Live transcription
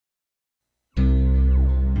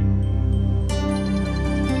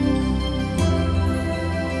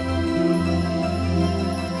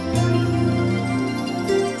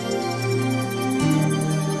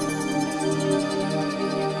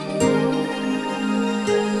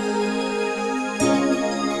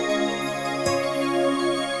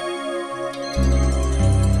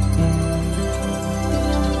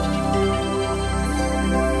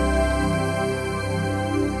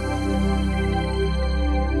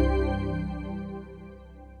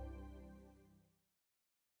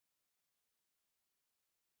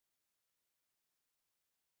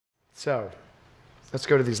So, let's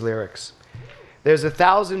go to these lyrics. There's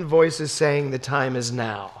 1,000 voices saying the time is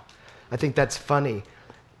now. I think that's funny,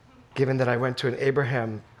 given that I went to an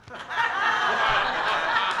Abraham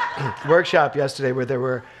workshop yesterday where there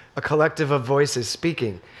were a collective of voices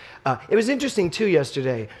speaking. It was interesting, too,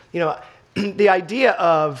 yesterday. You know, the idea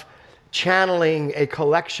of channeling a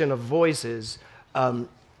collection of voices, you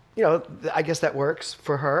know, I guess that works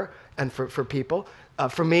for her and for people.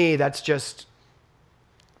 For me, that's just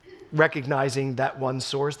recognizing that one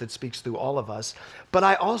source that speaks through all of us. But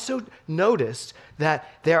I also noticed that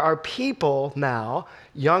there are people now,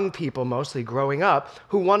 young people mostly growing up,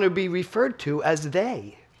 who want to be referred to as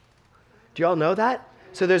they. Do you all know that?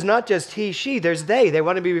 So there's not just he, she, there's they. They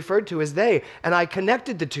want to be referred to as they. And I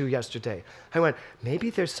connected the two yesterday. I went, maybe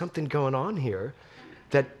there's something going on here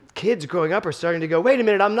that kids growing up are starting to go, wait a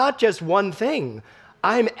minute, I'm not just one thing.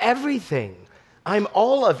 I'm everything. I'm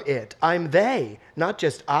all of it. I'm they, not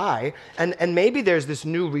just I. And maybe there's this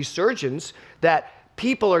new resurgence that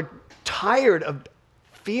people are tired of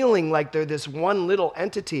feeling like they're this one little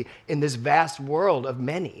entity in this vast world of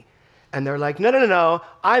many. And they're like, no,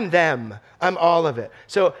 I'm them. I'm all of it.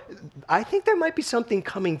 So I think there might be something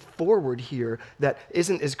coming forward here that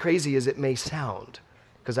isn't as crazy as it may sound.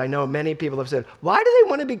 Because I know many people have said, why do they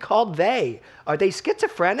want to be called they? Are they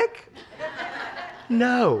schizophrenic?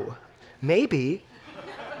 No. Maybe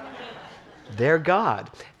they're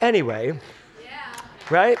God. Anyway,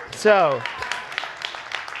 right? So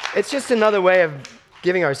it's just another way of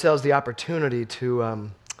giving ourselves the opportunity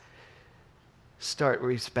to start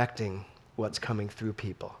respecting what's coming through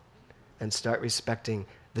people and start respecting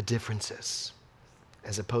the differences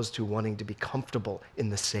as opposed to wanting to be comfortable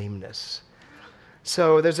in the sameness.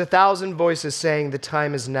 So there's 1,000 voices saying the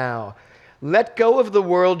time is now. Let go of the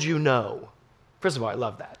world you know. First of all, I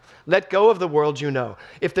love that. Let go of the world you know.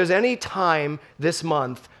 If there's any time this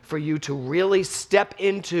month for you to really step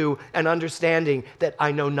into an understanding that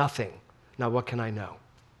I know nothing, now what can I know?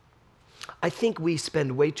 I think we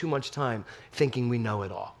spend way too much time thinking we know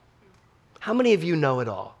it all. How many of you know it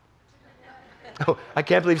all? Oh, I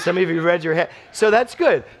can't believe some of you read your hand. So that's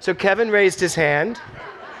good. So Kevin raised his hand,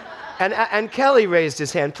 and Kelly raised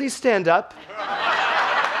his hand. Please stand up.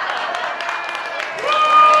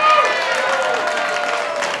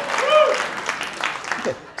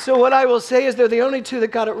 So what I will say is they're the only two that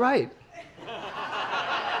got it right.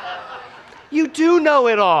 You do know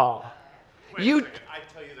it all. Wait, I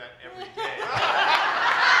tell you that every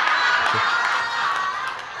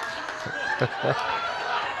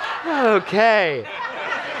day. Okay.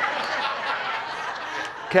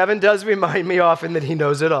 Kevin does remind me often that he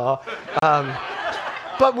knows it all.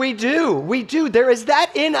 But we do. There is that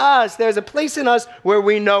in us. There's a place in us where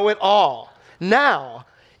we know it all. Now,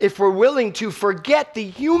 if we're willing to forget the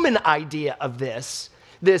human idea of this,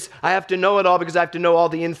 I have to know it all because I have to know all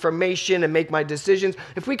the information and make my decisions.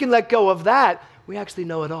 If we can let go of that, we actually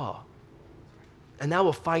know it all. And now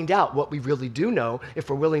we'll find out what we really do know if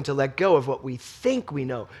we're willing to let go of what we think we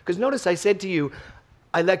know. Because notice I said to you,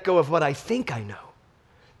 I let go of what I think I know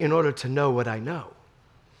in order to know what I know.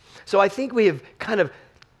 So I think we have kind of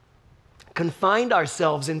confined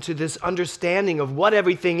ourselves into this understanding of what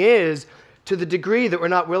everything is to the degree that we're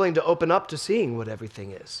not willing to open up to seeing what everything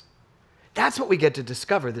is. That's what we get to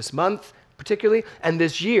discover this month, particularly, and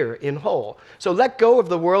this year in whole. So let go of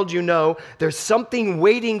the world you know. There's something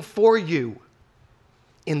waiting for you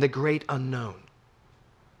in the great unknown.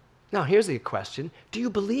 Now, here's the question. Do you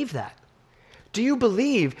believe that? Do you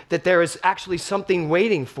believe that there is actually something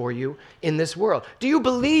waiting for you in this world? Do you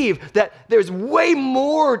believe that there's way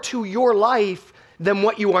more to your life than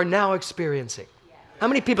what you are now experiencing? How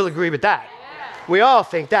many people agree with that? We all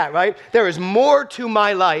think that, right? There is more to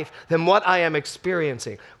my life than what I am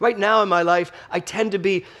experiencing. Right now in my life, I tend to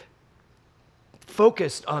be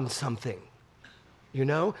focused on something, you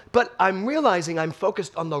know? But I'm realizing I'm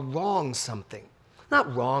focused on the wrong something.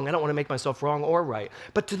 Not wrong, I don't want to make myself wrong or right,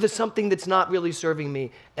 but to the something that's not really serving me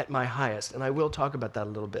at my highest. And I will talk about that a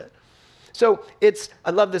little bit. So I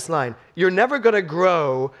love this line, you're never going to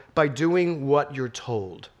grow by doing what you're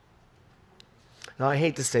told. Now, I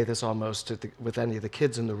hate to say this almost with any of the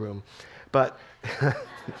kids in the room, but,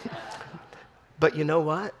 but you know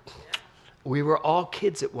what? We were all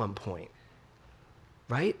kids at one point,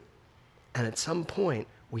 right? And at some point,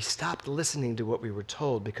 we stopped listening to what we were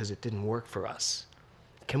told because it didn't work for us.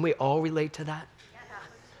 Can we all relate to that?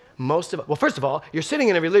 Most of us. Well, first of all, you're sitting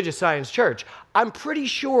in a religious science church. I'm pretty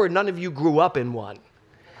sure none of you grew up in one.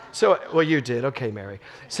 So, well, you did. Okay, Mary.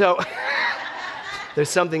 So, there's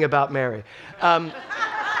something about Mary.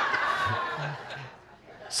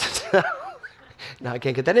 So, now I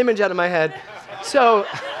can't get that image out of my head. So,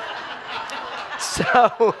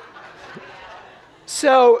 So,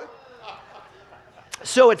 so,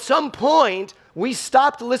 so at some point, we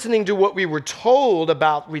stopped listening to what we were told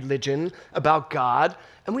about religion, about God,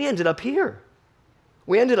 and we ended up here.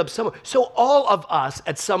 We ended up somewhere. So all of us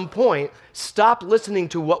at some point stop listening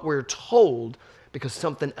to what we're told because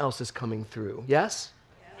something else is coming through. Yes?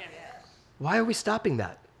 Yes. Why are we stopping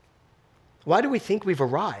that? Why do we think we've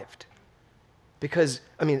arrived? Because,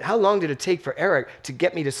 I mean, how long did it take for Eric to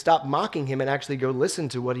get me to stop mocking him and actually go listen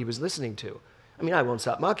to what he was listening to? I mean, I won't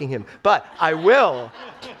stop mocking him, but I will.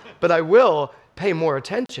 But I will pay more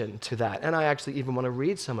attention to that. And I actually even want to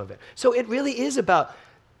read some of it. So it really is about,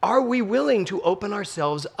 are we willing to open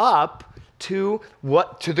ourselves up to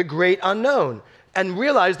the great unknown and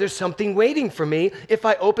realize there's something waiting for me if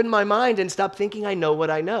I open my mind and stop thinking I know what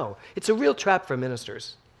I know? It's a real trap for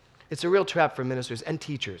ministers. It's a real trap for ministers and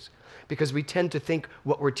teachers because we tend to think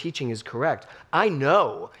what we're teaching is correct. I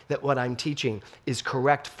know that what I'm teaching is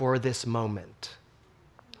correct for this moment.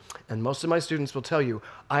 And most of my students will tell you,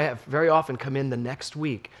 I have very often come in the next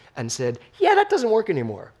week and said, yeah, that doesn't work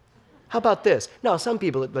anymore. How about this? Now, some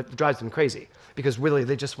people, it drives them crazy because really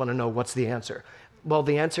they just want to know what's the answer. Well,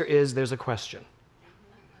 the answer is there's a question.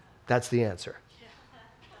 That's the answer.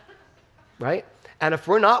 Right? And if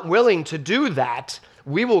we're not willing to do that,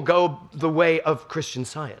 we will go the way of Christian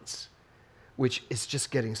Science, which is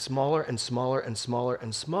just getting smaller and smaller and smaller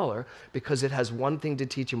and smaller because it has one thing to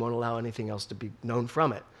teach and won't allow anything else to be known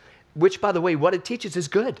from it. Which, by the way, what it teaches is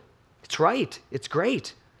good. It's right. It's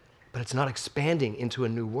great. But it's not expanding into a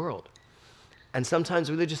new world. And sometimes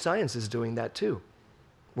religious science is doing that too.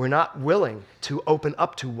 We're not willing to open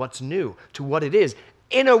up to what's new, to what it is,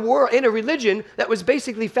 in a religion that was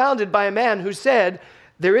basically founded by a man who said,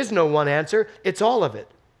 there is no one answer, it's all of it.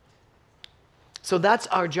 So that's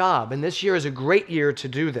our job, and this year is a great year to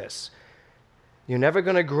do this. You're never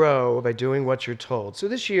going to grow by doing what you're told. So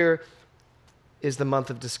this year is the month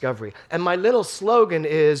of discovery. And my little slogan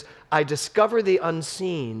is, I discover the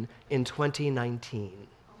unseen in 2019.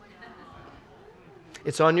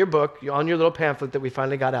 It's on your book, on your little pamphlet that we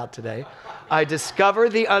finally got out today. I discover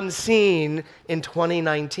the unseen in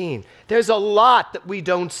 2019. There's a lot that we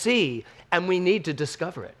don't see, and we need to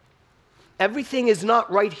discover it. Everything is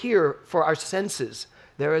not right here for our senses.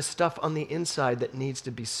 There is stuff on the inside that needs to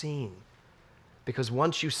be seen. Because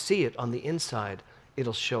once you see it on the inside,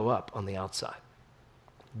 it'll show up on the outside.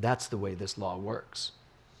 That's the way this law works.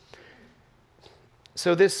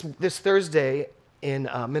 So this Thursday in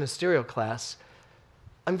ministerial class,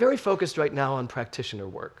 I'm very focused right now on practitioner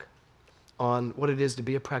work, on what it is to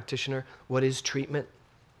be a practitioner, what is treatment,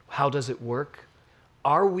 how does it work?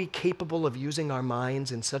 Are we capable of using our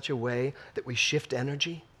minds in such a way that we shift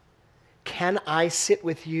energy? Can I sit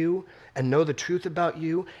with you and know the truth about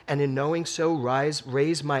you, and in knowing so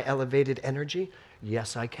raise my elevated energy?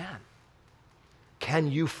 Yes, I can.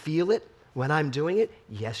 Can you feel it when I'm doing it?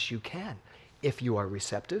 Yes, you can. If you are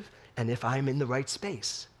receptive and if I'm in the right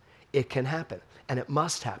space, it can happen. And it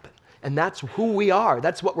must happen. And that's who we are.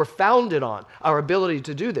 That's what we're founded on, our ability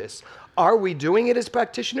to do this. Are we doing it as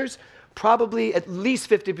practitioners? Probably at least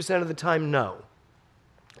 50% of the time, no.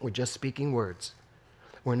 We're just speaking words.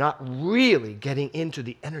 We're not really getting into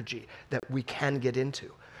the energy that we can get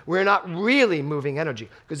into. We're not really moving energy.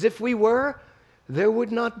 Because if we were, there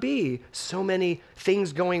would not be so many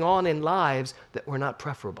things going on in lives that were not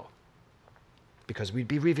preferable. Because we'd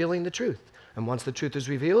be revealing the truth. And once the truth is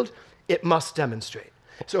revealed, it must demonstrate.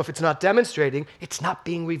 So if it's not demonstrating, it's not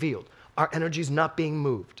being revealed. Our energy's not being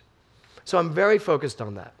moved. So I'm very focused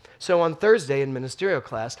on that. So on Thursday in ministerial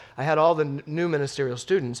class, I had all the new ministerial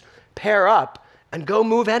students pair up and go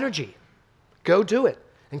move energy. Go do it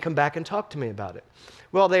and come back and talk to me about it.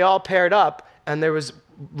 Well, they all paired up, and there was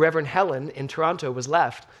Reverend Helen in Toronto was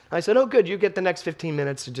left. And I said, oh, good, you get the next 15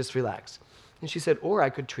 minutes to just relax. And she said, or I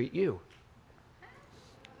could treat you.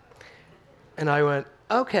 And I went,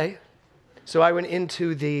 okay. So I went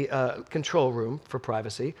into the control room for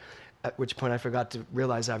privacy, at which point I forgot to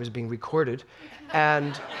realize I was being recorded,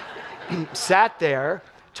 and sat there,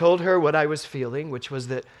 told her what I was feeling, which was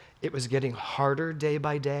that it was getting harder day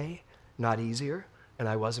by day, not easier, and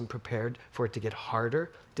I wasn't prepared for it to get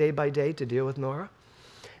harder day by day to deal with Nora.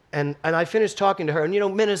 And I finished talking to her, and you know,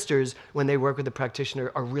 ministers, when they work with a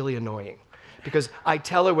practitioner, are really annoying. Because I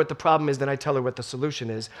tell her what the problem is, then I tell her what the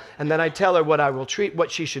solution is, and then I tell her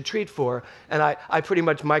what she should treat for, and I pretty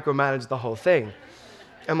much micromanage the whole thing.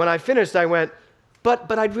 And when I finished, I went,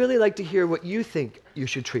 but I'd really like to hear what you think you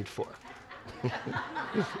should treat for.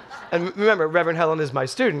 And remember, Reverend Helen is my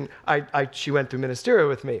student. She went through ministerial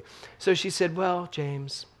with me. So she said, well,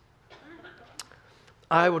 James,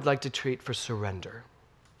 I would like to treat for surrender.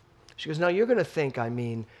 She goes, now you're going to think,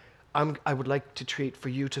 I would like for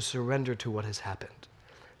you to surrender to what has happened,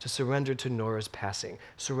 to surrender to Nora's passing,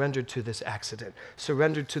 surrender to this accident,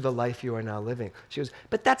 surrender to the life you are now living. She goes,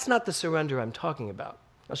 but that's not the surrender I'm talking about.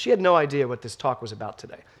 Now, she had no idea what this talk was about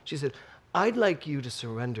today. She said, I'd like you to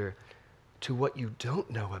surrender to what you don't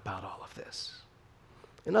know about all of this.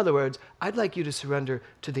 In other words, I'd like you to surrender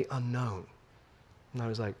to the unknown. And I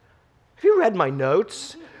was like, have you read my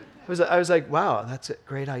notes? I was like, wow, that's a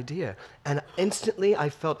great idea. And instantly I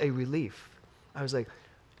felt a relief. I was like,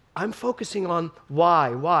 I'm focusing on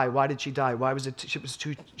why. Why did she die? Why was it?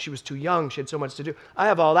 She was too young. She had so much to do. I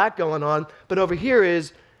have all that going on. But over here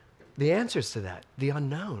is the answers to that, the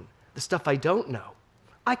unknown, the stuff I don't know.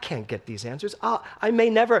 I can't get these answers. I may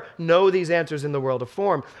never know these answers in the world of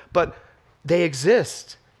form, but they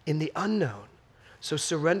exist in the unknown. So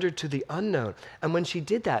surrender to the unknown. And when she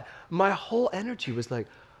did that, my whole energy was like,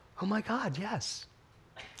 oh my God, yes.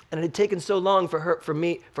 And it had taken so long for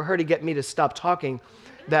her to get me to stop talking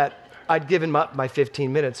that I'd given up my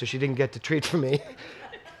 15 minutes so she didn't get to treat for me.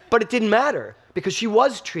 But it didn't matter because she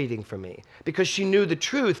was treating for me, because she knew the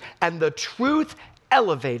truth, and the truth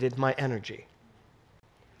elevated my energy.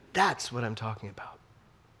 That's what I'm talking about.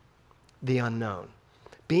 The unknown.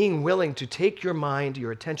 Being willing to take your mind,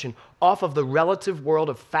 your attention off of the relative world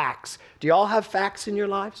of facts. Do you all have facts in your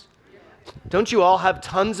lives? Don't you all have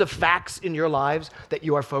tons of facts in your lives that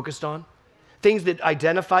you are focused on? Things that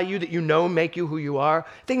identify you, that you know make you who you are.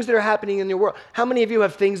 Things that are happening in your world. How many of you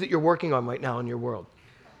have things that you're working on right now in your world?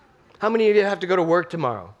 How many of you have to go to work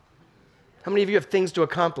tomorrow? How many of you have things to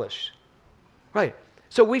accomplish? Right.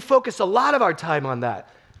 So we focus a lot of our time on that.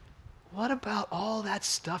 What about all that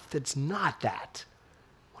stuff that's not that?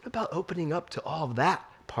 What about opening up to all of that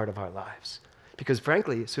part of our lives? Because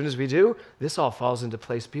frankly, as soon as we do, this all falls into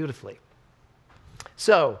place beautifully.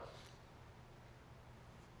 So,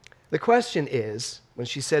 the question is, when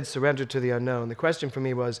she said surrender to the unknown, the question for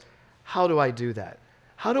me was, how do I do that?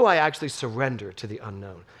 How do I actually surrender to the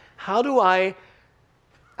unknown? How do I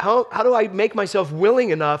make myself willing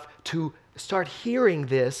enough to start hearing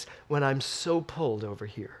this when I'm so pulled over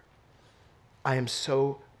here? I am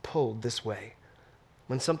so pulled this way.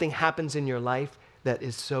 When something happens in your life that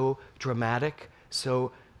is so dramatic,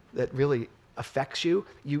 so that really affects you,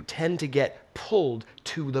 you tend to get pulled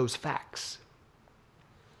to those facts.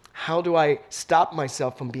 How do I stop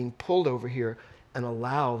myself from being pulled over here and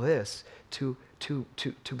allow this to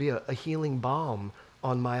be a healing balm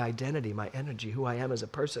on my identity, my energy, who I am as a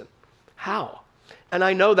person? How? And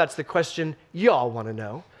I know that's the question y'all want to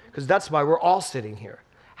know, because that's why we're all sitting here.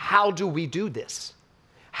 How do we do this?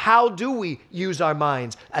 How do we use our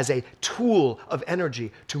minds as a tool of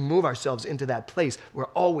energy to move ourselves into that place where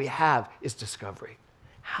all we have is discovery?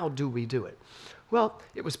 How do we do it? Well,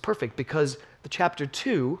 it was perfect because the chapter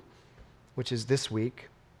 2, which is this week,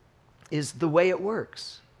 is the way it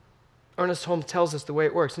works. Ernest Holmes tells us the way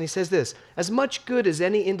it works, and he says this: as much good as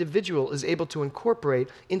any individual is able to incorporate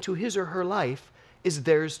into his or her life is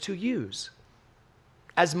theirs to use.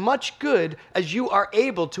 As much good as you are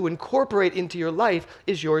able to incorporate into your life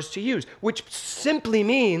is yours to use, which simply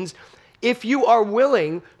means if you are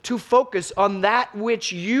willing to focus on that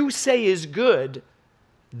which you say is good,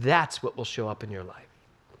 that's what will show up in your life.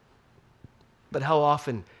 But how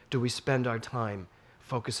often do we spend our time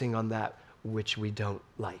focusing on that which we don't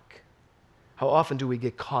like? How often do we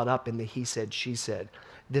get caught up in the he said, she said,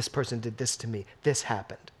 this person did this to me, this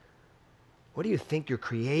happened? What do you think you're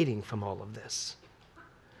creating from all of this?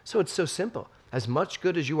 So it's so simple. As much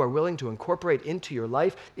good as you are willing to incorporate into your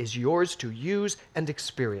life is yours to use and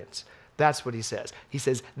experience. That's what he says. He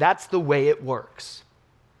says, that's the way it works,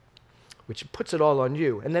 which puts it all on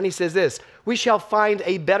you. And then he says this: we shall find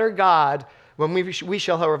a better God when we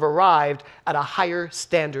shall have arrived at a higher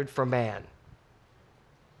standard for man.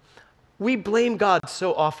 We blame God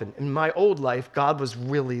so often. In my old life, God was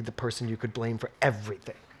really the person you could blame for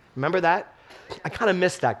everything. Remember that? I kind of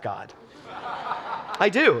miss that God. I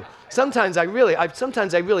do. Sometimes I really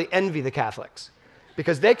envy the Catholics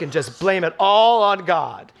because they can just blame it all on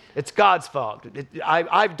God. It's God's fault.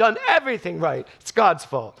 I've done everything right. It's God's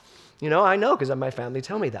fault. You know, I know because my family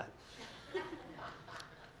tell me that.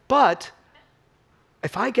 But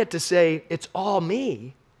if I get to say it's all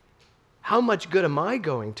me, how much good am I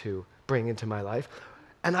going to bring into my life?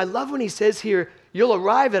 And I love when he says here, you'll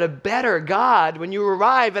arrive at a better God when you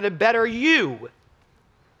arrive at a better you.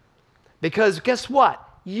 Because guess what?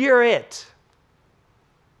 You're it.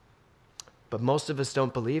 But most of us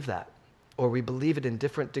don't believe that, or we believe it in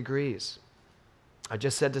different degrees. I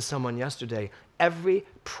just said to someone yesterday, every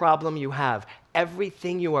problem you have,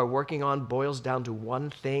 everything you are working on boils down to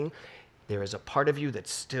one thing. there is a part of you that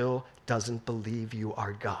still doesn't believe you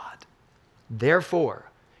are God. Therefore,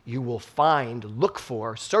 you will find, look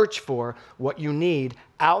for, search for what you need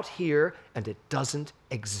out here, and it doesn't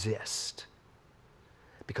exist.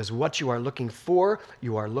 Because what you are looking for,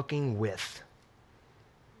 you are looking with.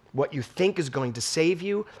 What you think is going to save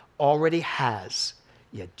you already has.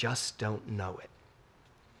 You just don't know it.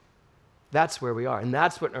 That's where we are, and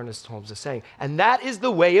that's what Ernest Holmes is saying. And that is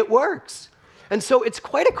the way it works. And so it's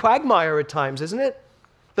quite a quagmire at times, isn't it?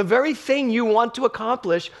 The very thing you want to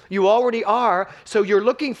accomplish, you already are, so you're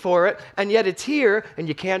looking for it, and yet it's here, and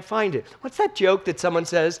you can't find it. What's that joke that someone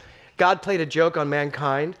says? God played a joke on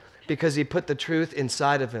mankind because he put the truth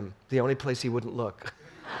inside of him, the only place he wouldn't look.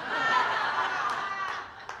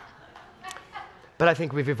 But I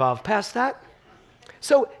think we've evolved past that.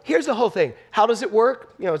 So here's the whole thing. How does it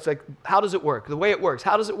work? You know, it's like, how does it work? The way it works.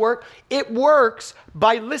 How does it work? It works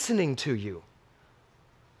by listening to you.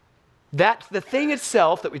 That the thing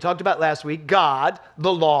itself that we talked about last week, God,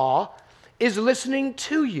 the law, is listening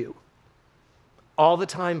to you. All the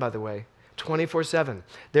time, by the way, 24/7.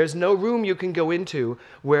 There's no room you can go into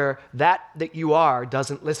where that you are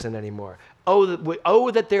doesn't listen anymore. Oh,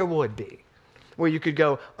 that there would be. Where you could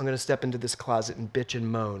go, I'm going to step into this closet and bitch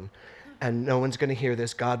and moan, and no one's going to hear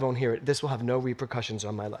this. God won't hear it. This will have no repercussions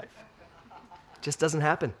on my life. It just doesn't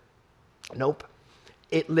happen. Nope.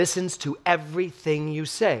 It listens to everything you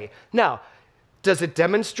say. Now, does it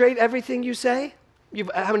demonstrate everything you say?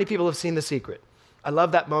 How many people have seen The Secret? I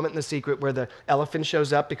love that moment in The Secret where the elephant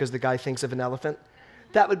shows up because the guy thinks of an elephant.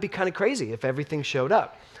 That would be kind of crazy if everything showed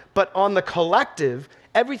up. But on the collective,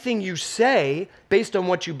 everything you say, based on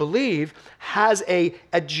what you believe, has a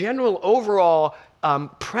general overall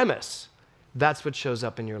premise. That's what shows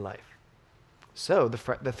up in your life. So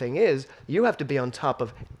the thing is, you have to be on top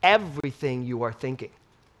of everything you are thinking.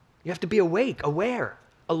 You have to be awake, aware,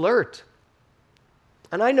 alert.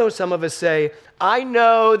 And I know some of us say, I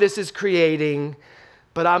know this is creating,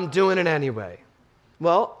 but I'm doing it anyway.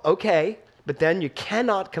 Well, okay, but then you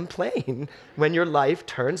cannot complain when your life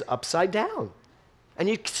turns upside down. And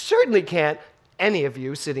you certainly can't, any of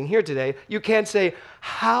you sitting here today, you can't say,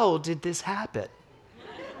 how did this happen?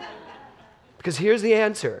 Because here's the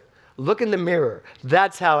answer. Look in the mirror.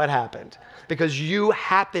 That's how it happened. Because you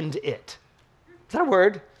happened it. Is that a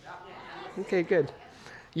word? Okay, good.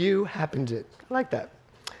 You happened it. I like that.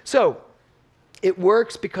 So, it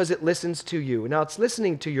works because it listens to you. Now, it's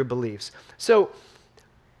listening to your beliefs. So,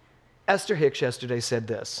 Esther Hicks yesterday said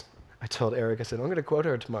this. I told Eric, I said, I'm going to quote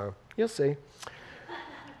her tomorrow. You'll see.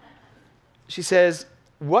 She says,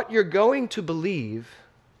 what you're going to believe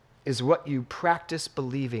is what you practice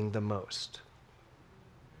believing the most.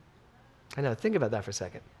 I know, think about that for a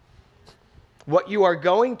second. What you are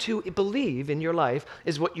going to believe in your life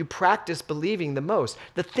is what you practice believing the most.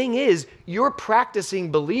 The thing is, you're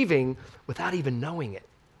practicing believing without even knowing it.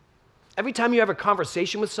 Every time you have a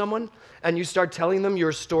conversation with someone and you start telling them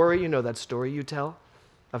your story, you know that story you tell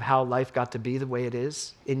of how life got to be the way it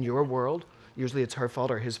is in your world. Usually it's her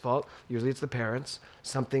fault or his fault. Usually it's the parents.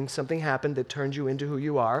 Something happened that turned you into who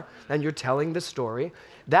you are, and you're telling the story.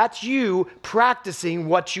 That's you practicing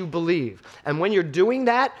what you believe. And when you're doing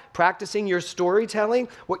that, practicing your storytelling,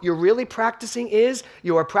 what you're really practicing is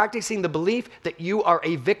you are practicing the belief that you are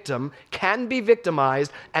a victim, can be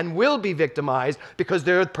victimized, and will be victimized because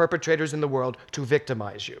there are perpetrators in the world to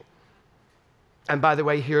victimize you. And by the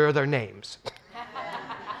way, here are their names.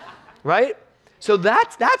 Right? So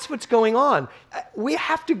that's what's going on. We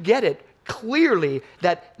have to get it clearly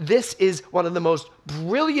that this is one of the most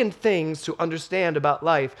brilliant things to understand about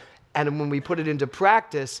life. And when we put it into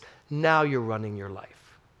practice, now you're running your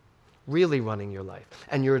life. Really running your life.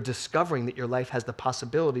 And you're discovering that your life has the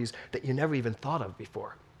possibilities that you never even thought of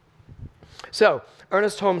before. So,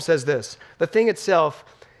 Ernest Holmes says this, the thing itself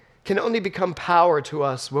can only become power to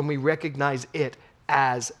us when we recognize it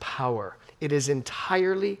as power. It is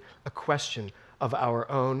entirely a question of our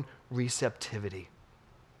own receptivity.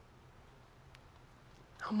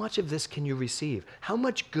 How much of this can you receive? How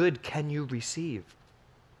much good can you receive?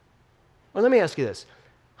 Well, let me ask you this.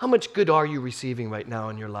 How much good are you receiving right now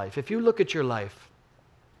in your life? If you look at your life,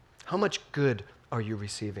 how much good are you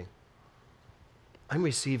receiving? I'm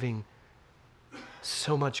receiving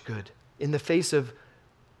so much good. In the face of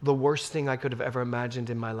the worst thing I could have ever imagined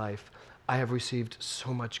in my life, I have received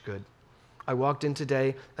so much good. I walked in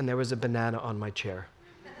today and there was a banana on my chair.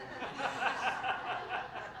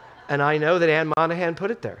 And I know that Ann Monahan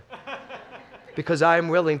put it there because I am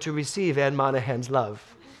willing to receive Ann Monahan's love.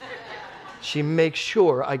 She makes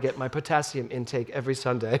sure I get my potassium intake every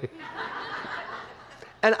Sunday.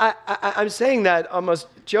 And I'm saying that almost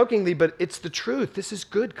jokingly, but it's the truth. This is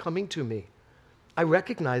good coming to me. I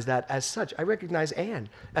recognize that as such. I recognize Anne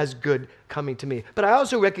as good coming to me. But I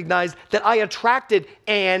also recognize that I attracted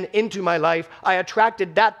Anne into my life. I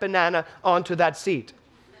attracted that banana onto that seat.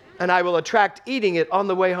 And I will attract eating it on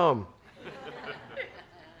the way home.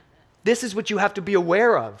 This is what you have to be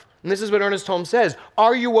aware of. And this is what Ernest Holmes says.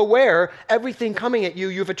 Are you aware everything coming at you,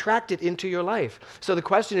 you've attracted into your life? So the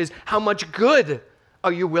question is, how much good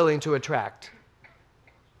are you willing to attract?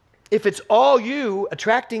 If it's all you,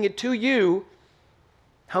 attracting it to you,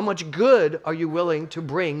 how much good are you willing to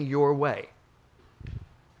bring your way?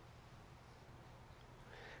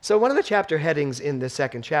 So one of the chapter headings in this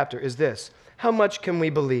second chapter is this: how much can we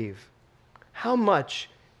believe? How much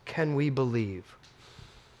can we believe?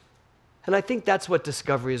 And I think that's what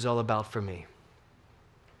discovery is all about for me.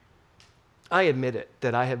 I admit it,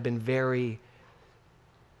 that I have been very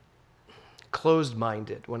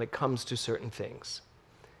closed-minded when it comes to certain things.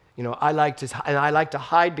 You know, I like to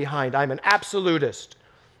hide behind, I'm an absolutist.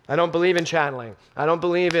 I don't believe in channeling. I don't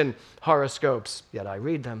believe in horoscopes, yet I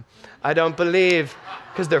read them. I don't believe,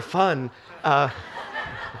 because they're fun. I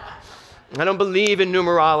don't believe in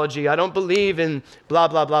numerology. I don't believe in blah,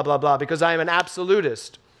 blah, blah, blah, blah, because I am an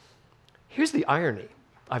absolutist. Here's the irony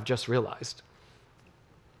I've just realized.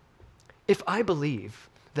 If I believe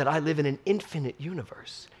that I live in an infinite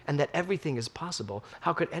universe and that everything is possible,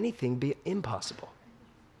 how could anything be impossible?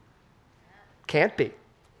 Can't be.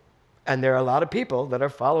 And there are a lot of people that are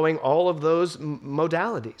following all of those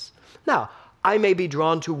modalities. Now, I may be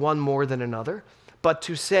drawn to one more than another, but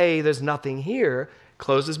to say there's nothing here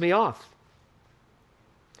closes me off.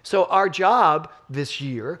 So our job this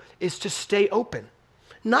year is to stay open.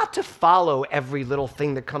 Not to follow every little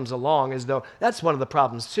thing that comes along as though that's one of the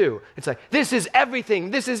problems too. It's like, this is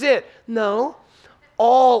everything, this is it. No,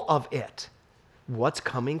 all of it. What's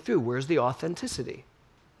coming through? Where's the authenticity?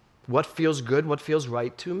 What feels good? What feels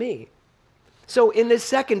right to me? So in this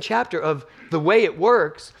second chapter of the way it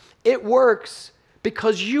works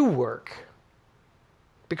because you work.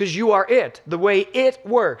 Because you are it, the way it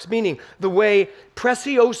works, meaning the way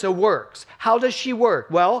Preciosa works. How does she work?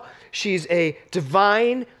 Well, she's a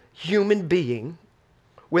divine human being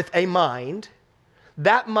with a mind.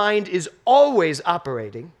 That mind is always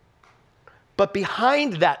operating, but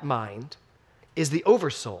behind that mind is the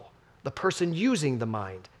oversoul, the person using the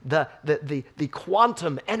mind, the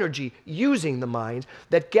quantum energy using the mind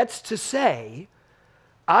that gets to say,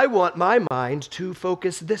 I want my mind to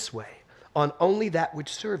focus this way, on only that which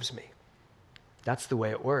serves me. That's the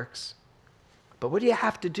way it works. But what do you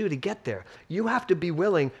have to do to get there? You have to be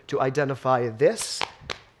willing to identify this,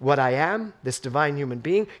 what I am, this divine human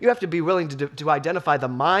being. You have to be willing to identify the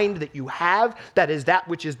mind that you have, that is that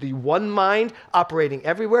which is the one mind operating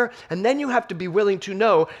everywhere. And then you have to be willing to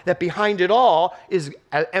know that behind it all is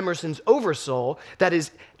Emerson's oversoul, that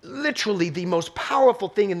is literally the most powerful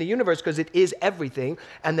thing in the universe because it is everything,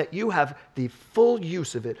 and that you have the full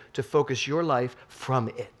use of it to focus your life from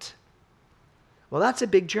it. Well, that's a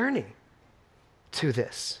big journey to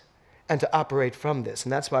this and to operate from this.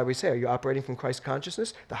 And that's why we say, are you operating from Christ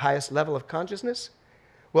consciousness, the highest level of consciousness?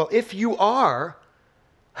 Well, if you are,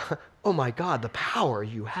 oh my God, the power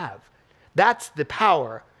you have. That's the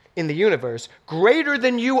power in the universe, greater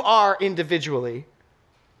than you are individually,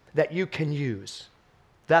 that you can use.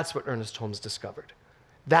 That's what Ernest Holmes discovered.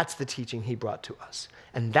 That's the teaching he brought to us.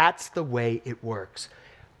 And that's the way it works,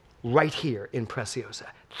 right here in Preciosa.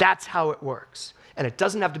 That's how it works. And it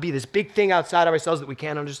doesn't have to be this big thing outside of ourselves that we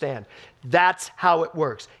can't understand. That's how it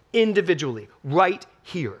works, individually, right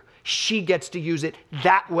here. She gets to use it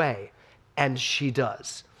that way, and she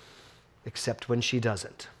does, except when she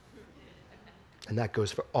doesn't. And that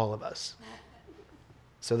goes for all of us.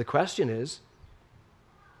 So the question is,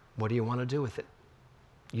 what do you want to do with it?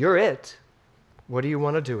 You're it. What do you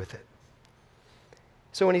want to do with it?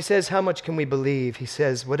 So when he says, how much can we believe? He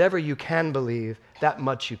says, whatever you can believe, that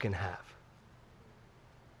much you can have.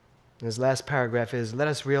 And his last paragraph is, let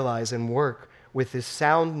us realize and work with this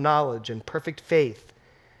sound knowledge and perfect faith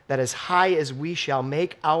that as high as we shall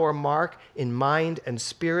make our mark in mind and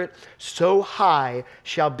spirit, so high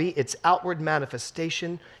shall be its outward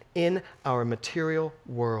manifestation in our material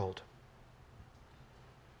world.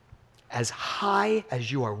 As high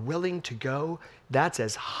as you are willing to go, that's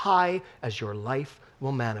as high as your life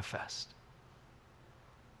will manifest.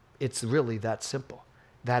 It's really that simple.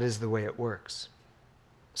 That is the way it works.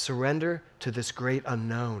 Surrender to this great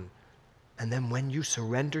unknown. And then when you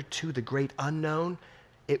surrender to the great unknown,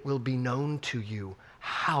 it will be known to you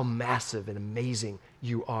how massive and amazing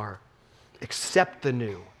you are. Accept the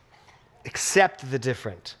new. Accept the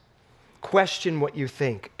different. Question what you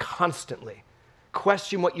think constantly.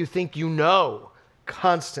 Question what you think you know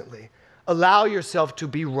constantly. Allow yourself to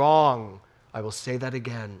be wrong. I will say that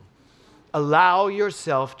again. Allow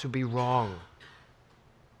yourself to be wrong.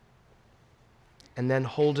 And then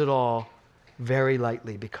hold it all very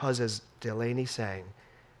lightly, because as Delaney sang,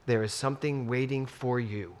 there is something waiting for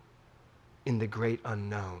you in the great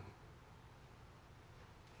unknown.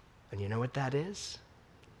 And you know what that is?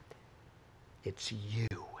 It's you,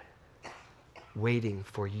 waiting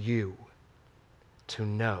for you to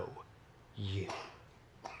know you.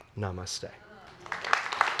 Namaste.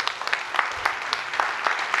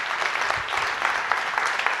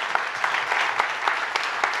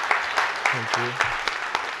 Thank you.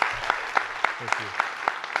 Thank you.